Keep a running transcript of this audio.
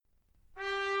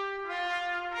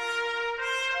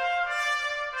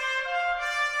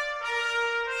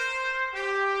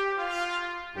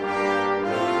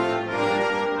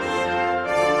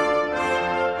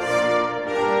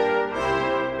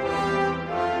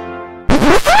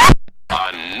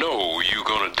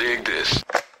Dig this.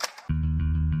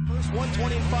 First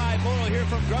 125, Moto here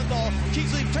from Grundle.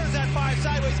 Kingsley turns that 5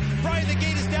 sideways. Brian, the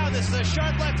gate is down. This is a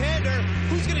sharp left-hander.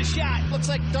 Who's going to shot? Looks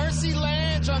like Darcy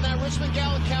Lange on that Richmond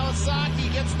Gallant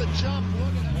Kawasaki gets the jump.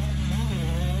 Look at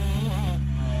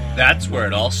that. That's where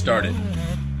it all started.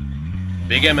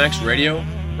 Big MX Radio,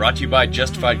 brought to you by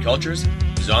Justified Cultures,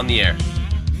 is on the air.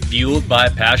 Fueled by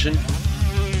passion,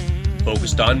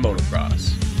 focused on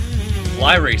motocross.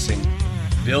 Fly Racing,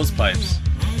 Bill's Pipes,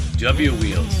 W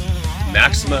Wheels,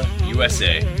 Maxima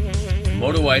USA,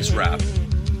 Moto Ice Wrap,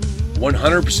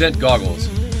 100% Goggles,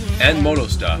 and Moto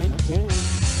Stuff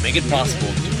make it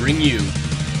possible to bring you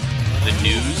the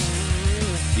news,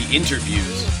 the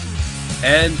interviews,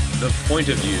 and the point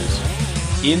of views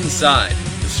inside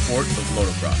the sport of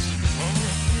motocross.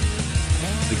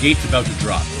 The gate's about to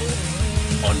drop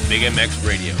on Big MX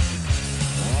Radio.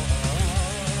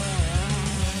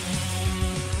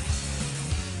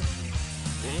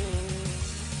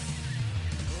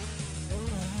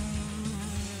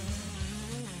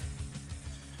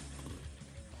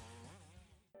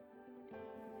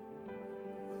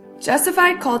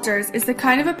 Justified Cultures is the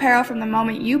kind of apparel from the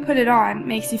moment you put it on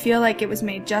makes you feel like it was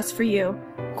made just for you.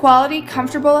 Quality,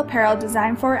 comfortable apparel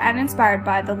designed for and inspired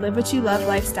by the Live What You Love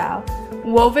lifestyle.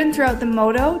 Woven throughout the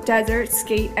moto, desert,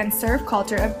 skate, and surf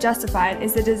culture of Justified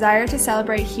is the desire to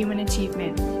celebrate human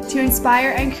achievement, to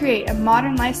inspire and create a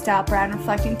modern lifestyle brand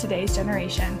reflecting today's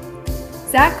generation.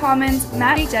 Zach Commons,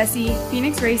 Matty Jesse,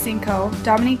 Phoenix Racing Co.,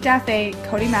 Dominique Daffé,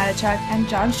 Cody Matichuk, and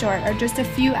John Short are just a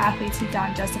few athletes who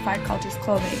don Justified Cultures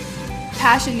clothing.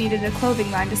 Passion needed a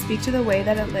clothing line to speak to the way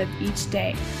that it lived each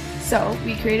day, so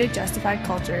we created Justified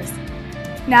Cultures.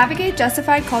 Navigate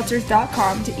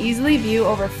justifiedcultures.com to easily view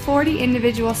over 40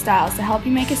 individual styles to help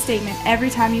you make a statement every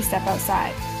time you step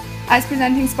outside. As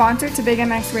presenting sponsor to Big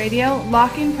MX Radio,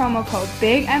 lock in promo code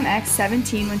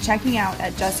BIGMX17 when checking out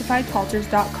at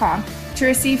justifiedcultures.com to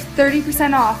receive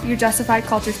 30% off your Justified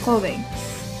Cultures clothing.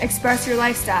 Express your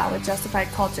lifestyle with Justified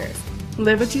Cultures.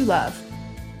 Live what you love.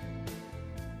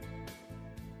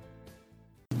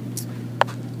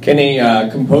 Kenny,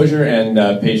 composure and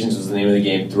patience was the name of the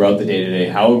game throughout the day today.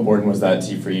 How important was that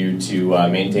for you to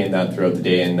maintain that throughout the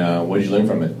day, and what did you learn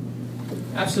from it?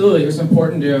 Absolutely. It was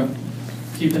important to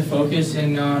keep the focus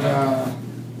and not,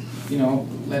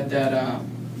 let that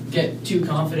get too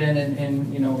confident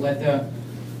and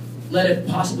let it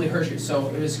possibly hurt you. So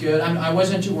it was good. I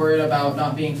wasn't too worried about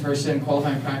not being first in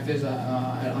qualifying practice.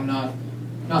 I'm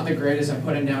not the greatest. I'm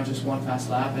putting down just one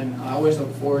fast lap, and I always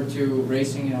look forward to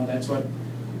racing.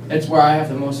 That's where I have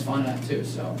the most fun at too.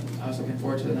 So I was looking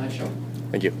forward to the night show.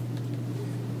 Thank you.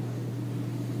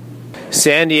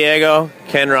 San Diego,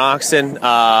 Ken Roczen,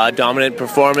 dominant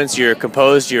performance. You're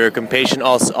composed, you're patient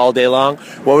all day long.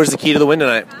 What was the key to the win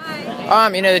tonight?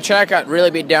 The track got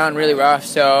really beat down, really rough,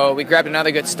 so we grabbed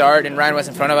another good start, and Ryan was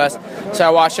in front of us. So I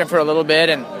watched him for a little bit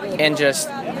and just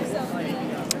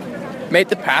made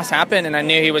the pass happen, and I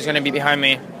knew he was going to be behind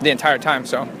me the entire time,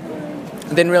 so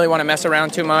didn't really want to mess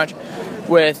around too much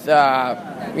with,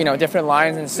 different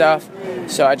lines and stuff.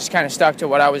 So I just kind of stuck to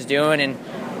what I was doing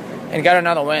and got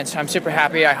another win. So I'm super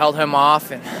happy I held him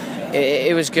off, and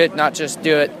it was good not just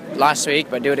do it last week,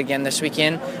 but do it again this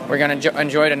weekend. We're going to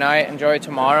enjoy tonight, enjoy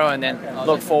tomorrow, and then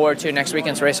look forward to next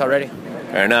weekend's race already.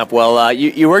 Fair enough. Well,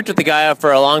 you worked with the guy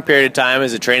for a long period of time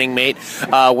as a training mate.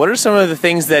 What are some of the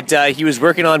things that he was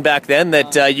working on back then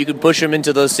that you could push him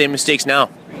into those same mistakes now?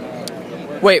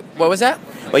 Wait, what was that?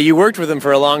 Well, you worked with him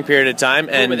for a long period of time,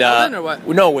 and with Eldon or what?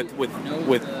 No, with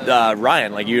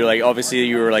Ryan. Obviously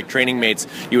you were training mates.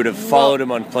 You would have followed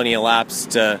him on plenty of laps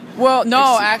to. Well,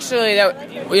 no, actually,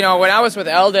 when I was with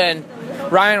Eldon,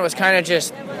 Ryan was kind of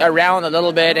just around a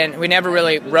little bit, and we never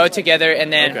really rode together.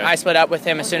 And then I split up with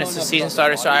him as soon as the season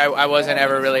started, so I wasn't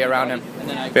ever really around him.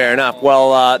 Fair enough.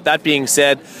 Well, that being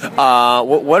said,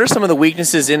 what are some of the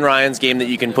weaknesses in Ryan's game that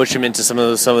you can push him into some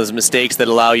of those mistakes that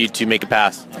allow you to make a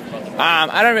pass?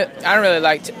 I don't really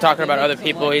like talking about other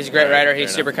people. He's a great rider. He's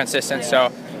super consistent.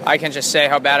 So I can just say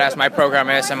how badass my program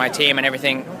is and my team and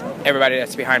everybody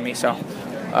that's behind me. So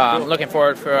I'm looking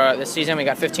forward for this season. We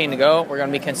got 15 to go. We're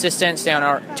going to be consistent, stay on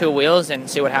our 2 wheels, and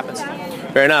see what happens.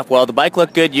 Fair enough. Well, the bike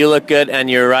looked good, you look good, and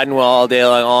you're riding well all day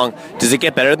long. Does it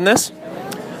get better than this?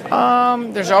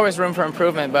 There's always room for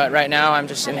improvement, but right now I'm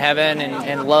just in heaven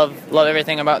and love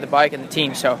everything about the bike and the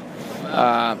team. So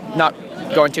not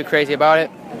going too crazy about it.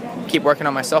 Keep working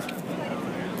on myself.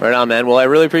 Right on, man. Well, I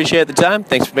really appreciate the time.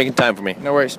 Thanks for making time for me. No worries.